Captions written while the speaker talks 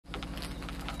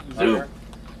Zoom.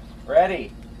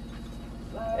 Ready.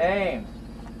 Aim.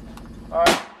 All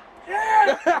right.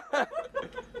 Yeah!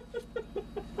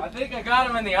 I think I got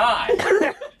him in the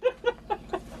eye.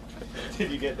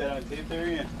 Did you get that on tape there,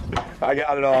 Ian? I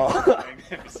got it all.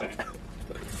 Magnificent.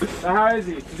 So how is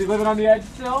he? Is he living on the edge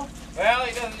still? Well,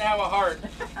 he doesn't have a heart.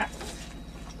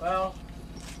 Well,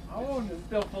 Oh, it's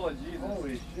still full of Jesus.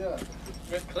 holy shit.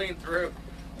 Went clean through.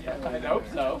 Yeah, I hope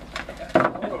so. Oh, I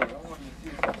wanted to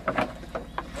see some.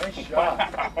 Nice shot.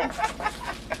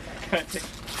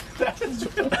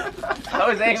 I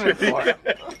was aiming for it.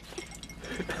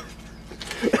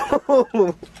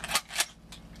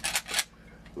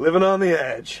 Living on the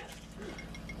edge.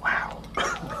 Wow.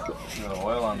 No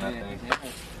oil on that thing.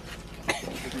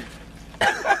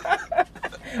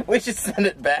 We should send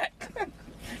it back.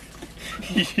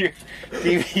 Your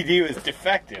DVD was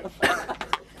defective.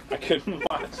 I couldn't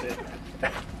watch it.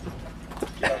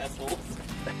 Assholes.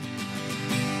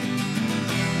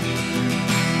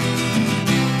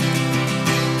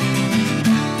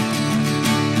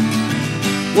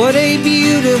 What a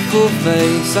beautiful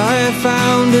face I have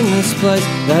found in this place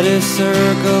that is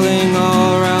circling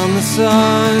all around the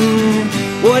sun.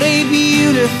 What a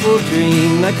beautiful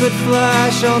dream that could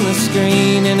flash on the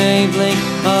screen in a blink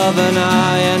of an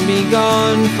eye and be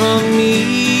gone from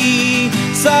me.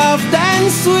 Soft and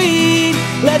sweet,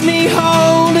 let me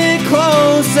hold it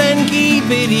close and keep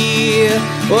it here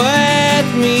with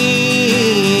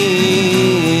me.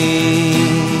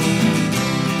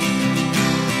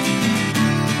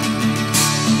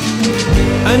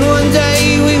 And one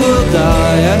day we will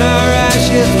die, and our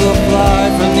ashes will fly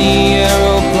from the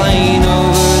aeroplane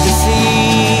over the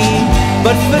sea.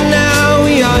 But for now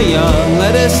we are young,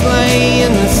 let us lay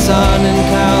in the sun and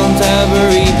count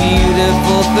every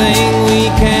beautiful thing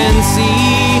we can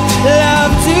see.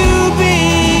 Love to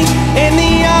be in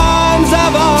the arms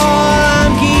of all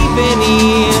I'm keeping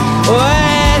here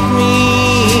with me.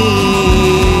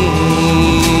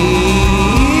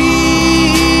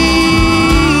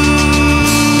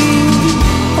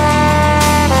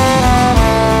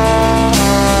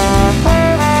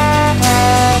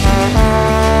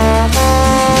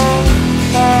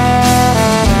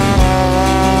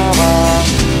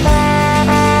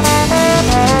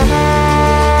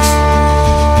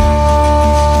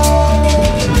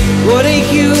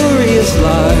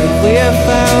 We have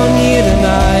found here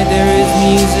tonight. There is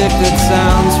music that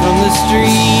sounds from the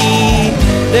street.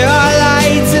 There are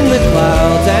lights in the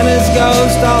clouds and its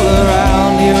ghost all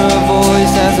around. Hear a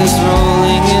voice as it's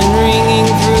rolling and ringing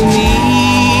through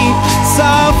me.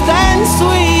 Soft and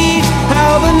sweet,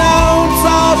 how the notes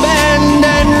all bend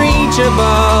and reach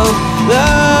above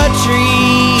the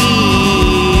tree.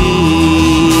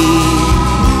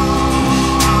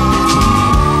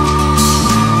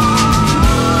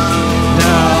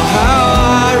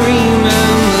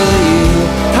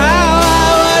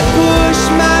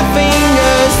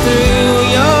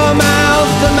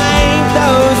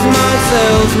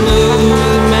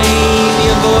 Smooth, made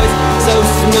your voice so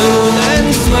smooth and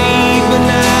sweet, but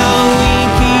now we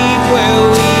keep where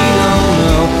we don't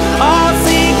know. All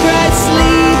secrets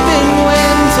sleep in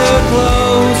winter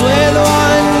clothes with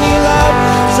one you loved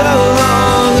so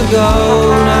long ago.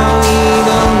 Now we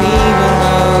don't even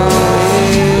know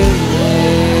his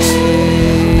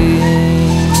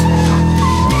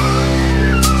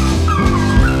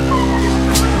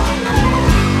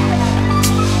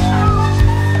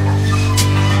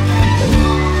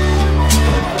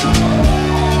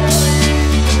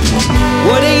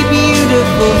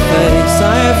face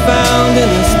I have found in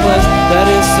this place that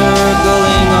is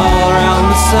circling all around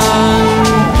the sun.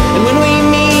 And when we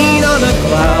meet on a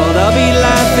cloud, I'll be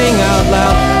laughing out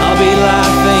loud. I'll be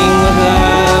laughing with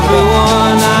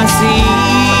everyone I see.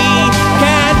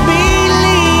 Can't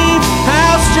believe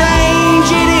how strange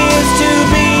it is to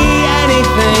be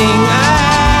anything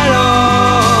at all.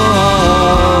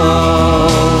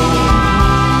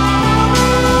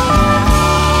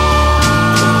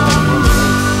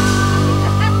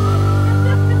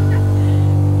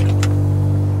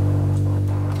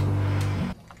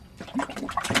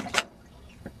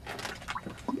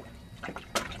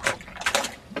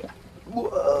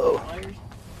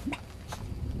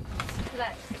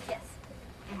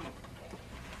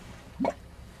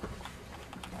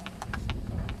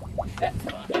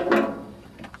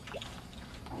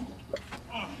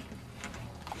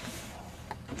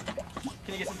 Can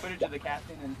you get some footage of the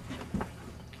casting and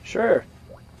Sure.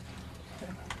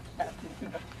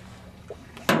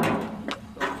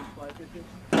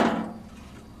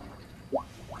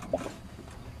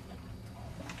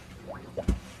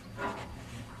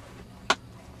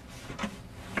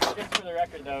 just for the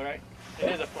record though, right?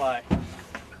 It is a fly.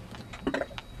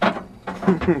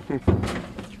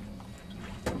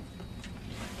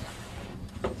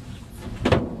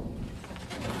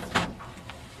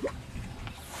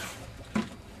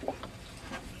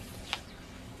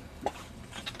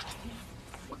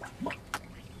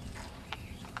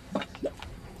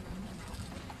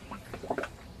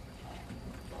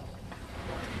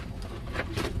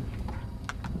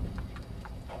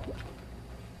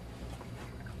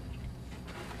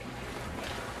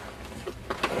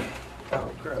 Oh,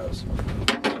 gross.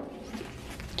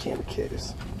 Candy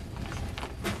case.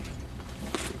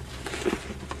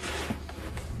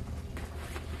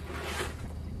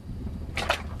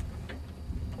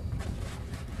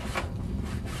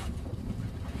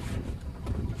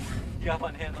 You got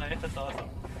one hand line. That's awesome.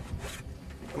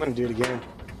 I'm gonna do it again.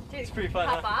 Dude, it's pretty fun,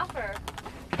 Pop huh? off or?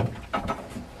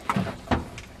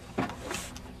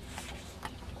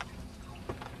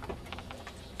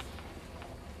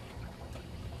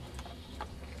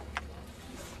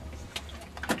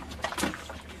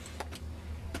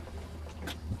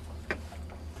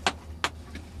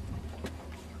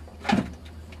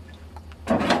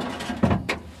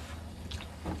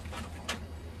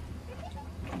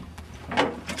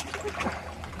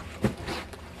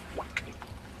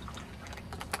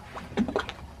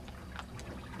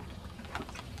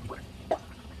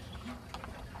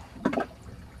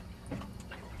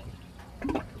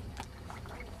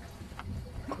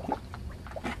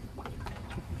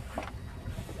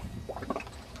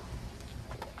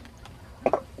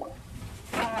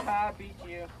 Haha, beat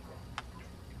you.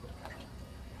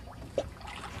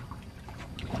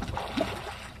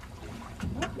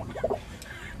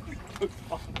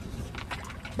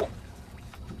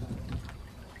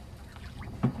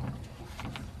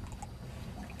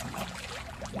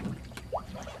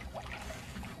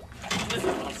 This is a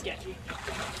little sketchy.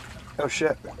 Oh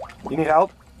shit. You need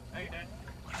help? Okay.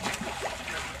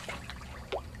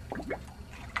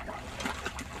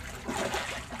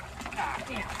 Ah,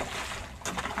 damn.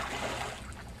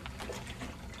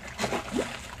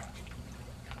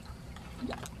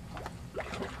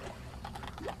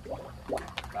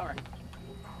 Bummer.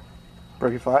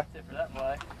 Broke your fly? That's it for that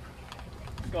fly.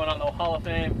 It's going on the Hall of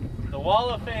Fame. The Wall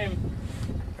of Fame.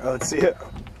 Oh, let's see it.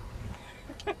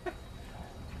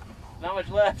 Not much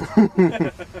left.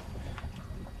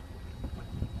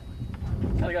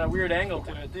 Kinda got a weird angle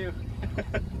to it too.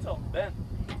 It's all bent.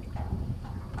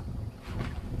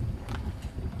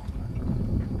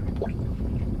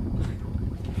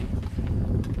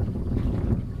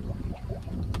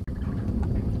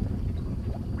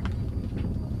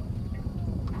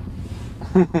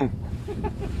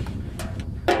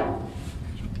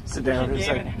 Sit down for a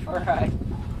second. Alright.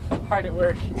 Hard at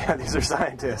work. Yeah, these are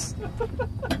scientists.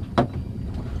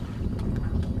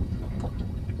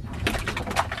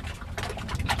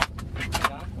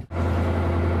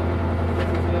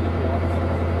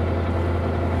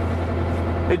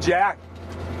 Hey Jack,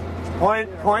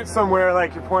 point somewhere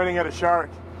like you're pointing at a shark.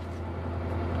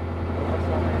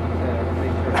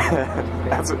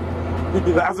 that's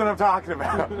what I'm talking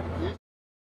about.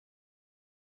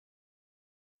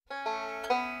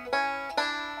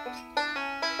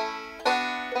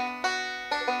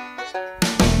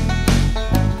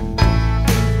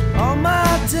 All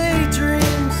my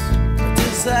daydreams are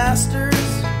disasters.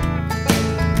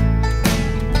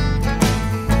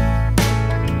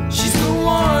 She's the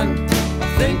one I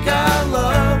think I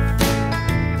love.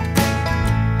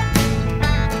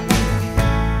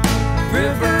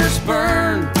 Rivers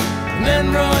burn and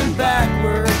then run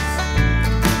backwards.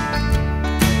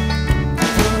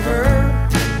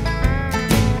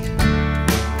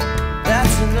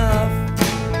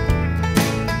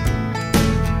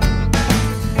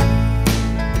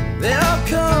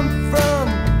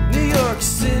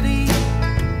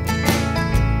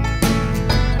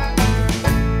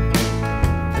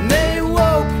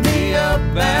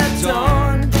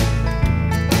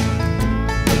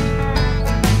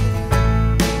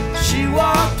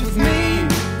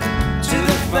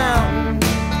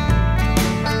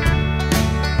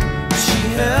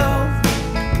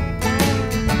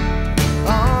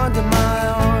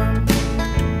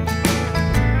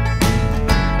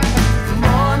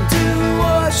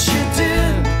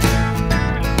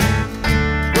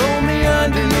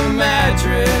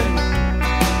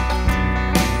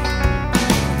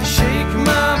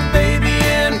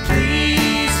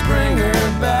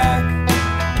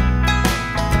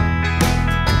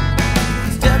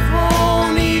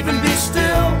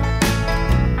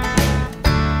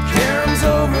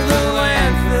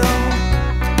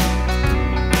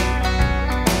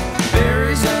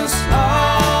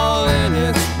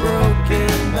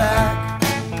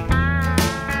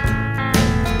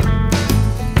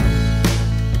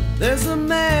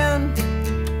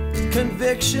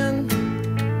 prediction.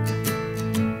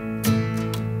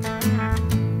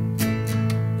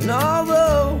 And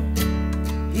although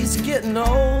he's getting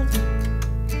old,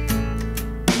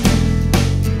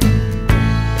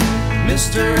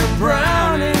 Mr.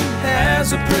 Browning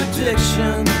has a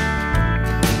prediction.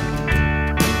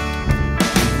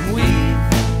 We've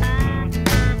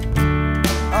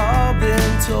all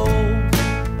been told.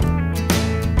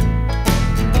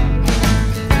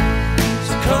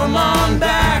 So come on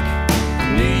back,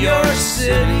 New York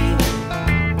City.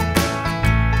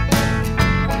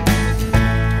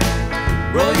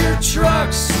 Roll your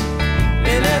trucks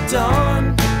in at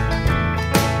dawn.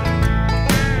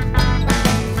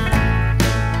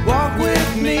 Walk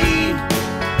with me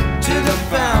to the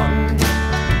fountain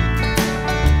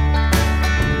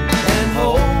and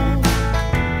hold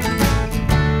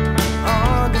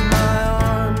on to my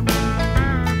arm.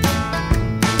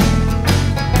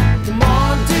 Come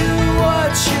on, do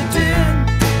what you did.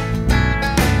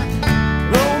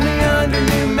 Roll me under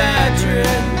New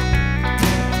Madrid.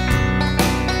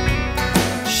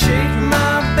 Shake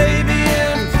my baby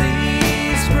and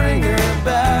please bring her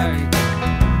back.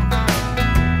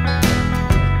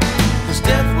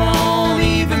 Death won't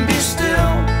even be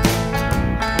still.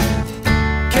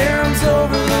 Karen's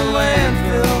over the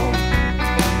landfill.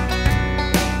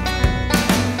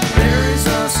 Buries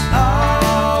us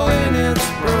all in its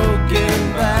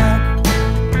broken back.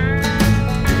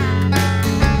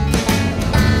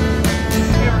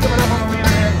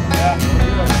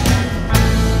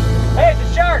 Hey,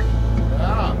 it's a shark!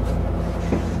 Yeah.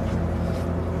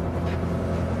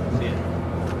 See it?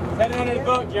 Heading under the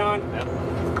boat, John. Yep.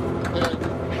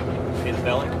 See his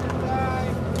belly?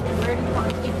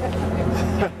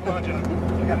 Come on, John.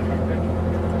 You got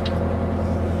it.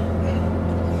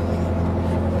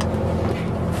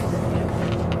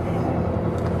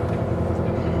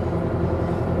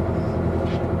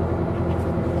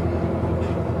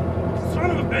 Son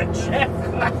of a bitch!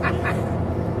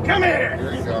 Come here!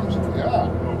 Here he comes. Yeah.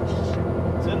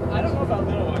 I don't know about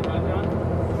little one, John.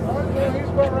 Oh, yeah, he's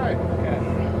about right. Okay.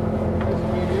 Nice to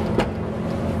meet you.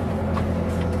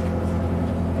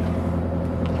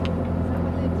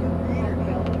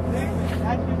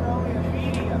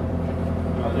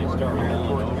 Oh, they start rolling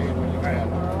Towards over. me when you can.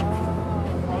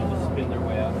 They'll spin their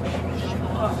way out.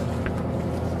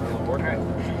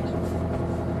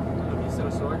 It'll be so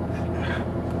sore.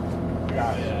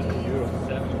 God, Yeah, beautiful.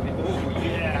 Oh,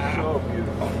 yeah. so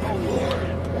beautiful. Oh, Lord.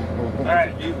 All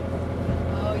right. You.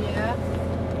 Oh, yeah?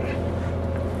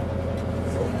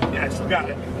 Yeah, I still got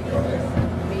it.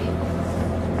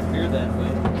 You're that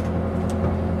way.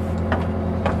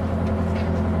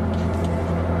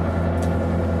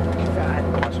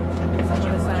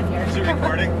 Is it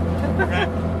recording?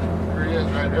 Here he is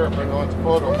right here if anyone wants a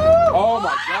photo. Oh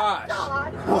my gosh.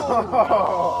 God.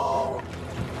 Oh.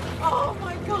 Oh,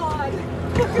 my God.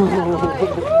 Look at that eye.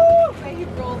 Woo! Way he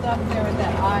rolled up there with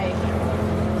that eye.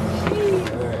 Jeez.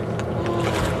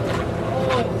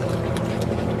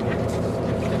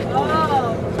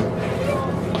 Oh.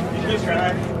 You just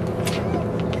try.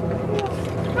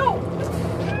 No.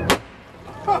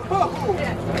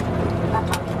 Shit.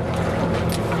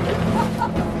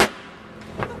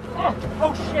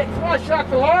 Oh shit! Oh, I shot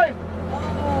the line.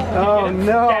 Oh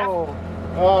no.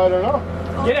 I don't know.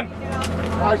 Get him!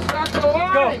 I shot the Go!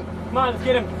 line. Come on, let's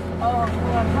get him.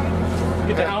 Oh,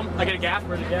 Get the helm. I got a gaff.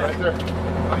 Where's the gaff? Right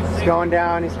there. He's going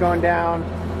down. He's going down.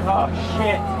 Oh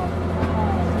shit!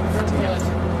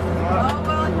 oh,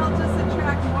 well, he'll just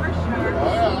attract more sharks.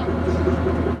 Oh,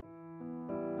 yeah.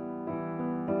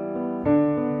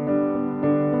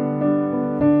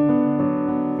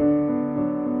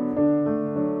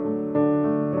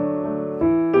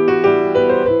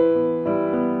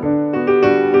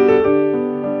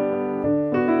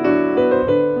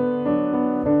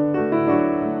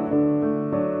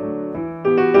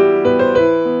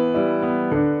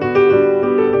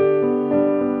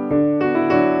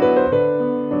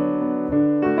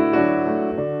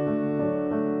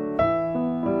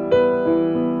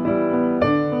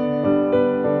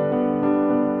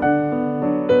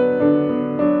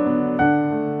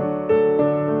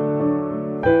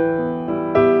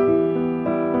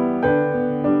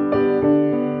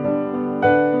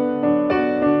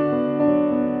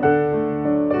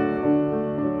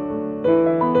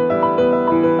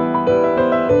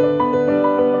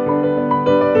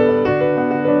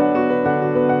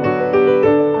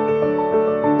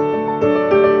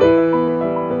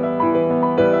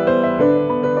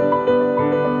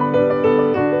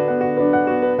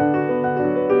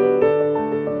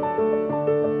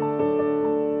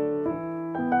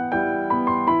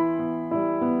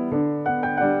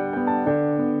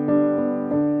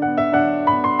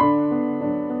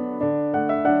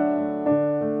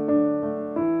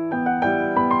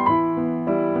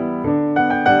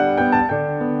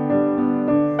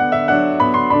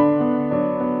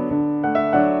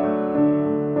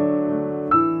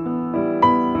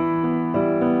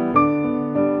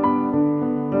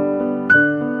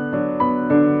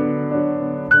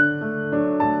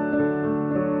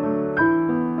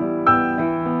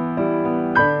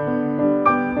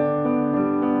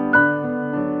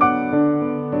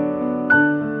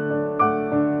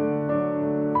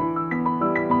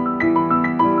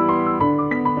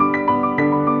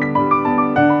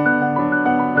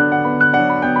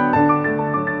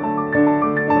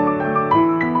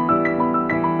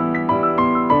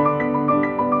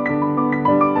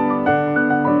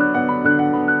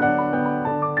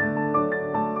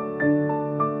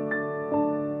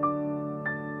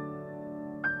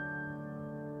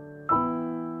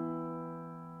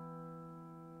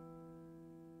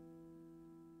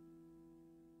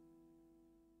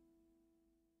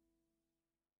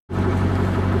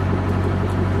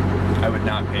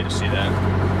 pay to see that.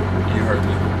 You heard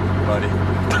me,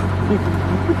 buddy.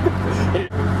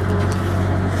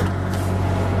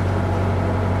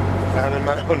 I'm in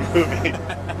my own movie.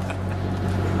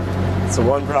 It's the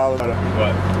one problem.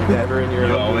 What? Never in your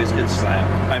You own always movie. get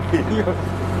slapped. I mean, Look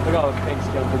at all the pigs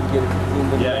jumping, get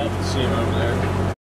it. yeah, you can see him over there.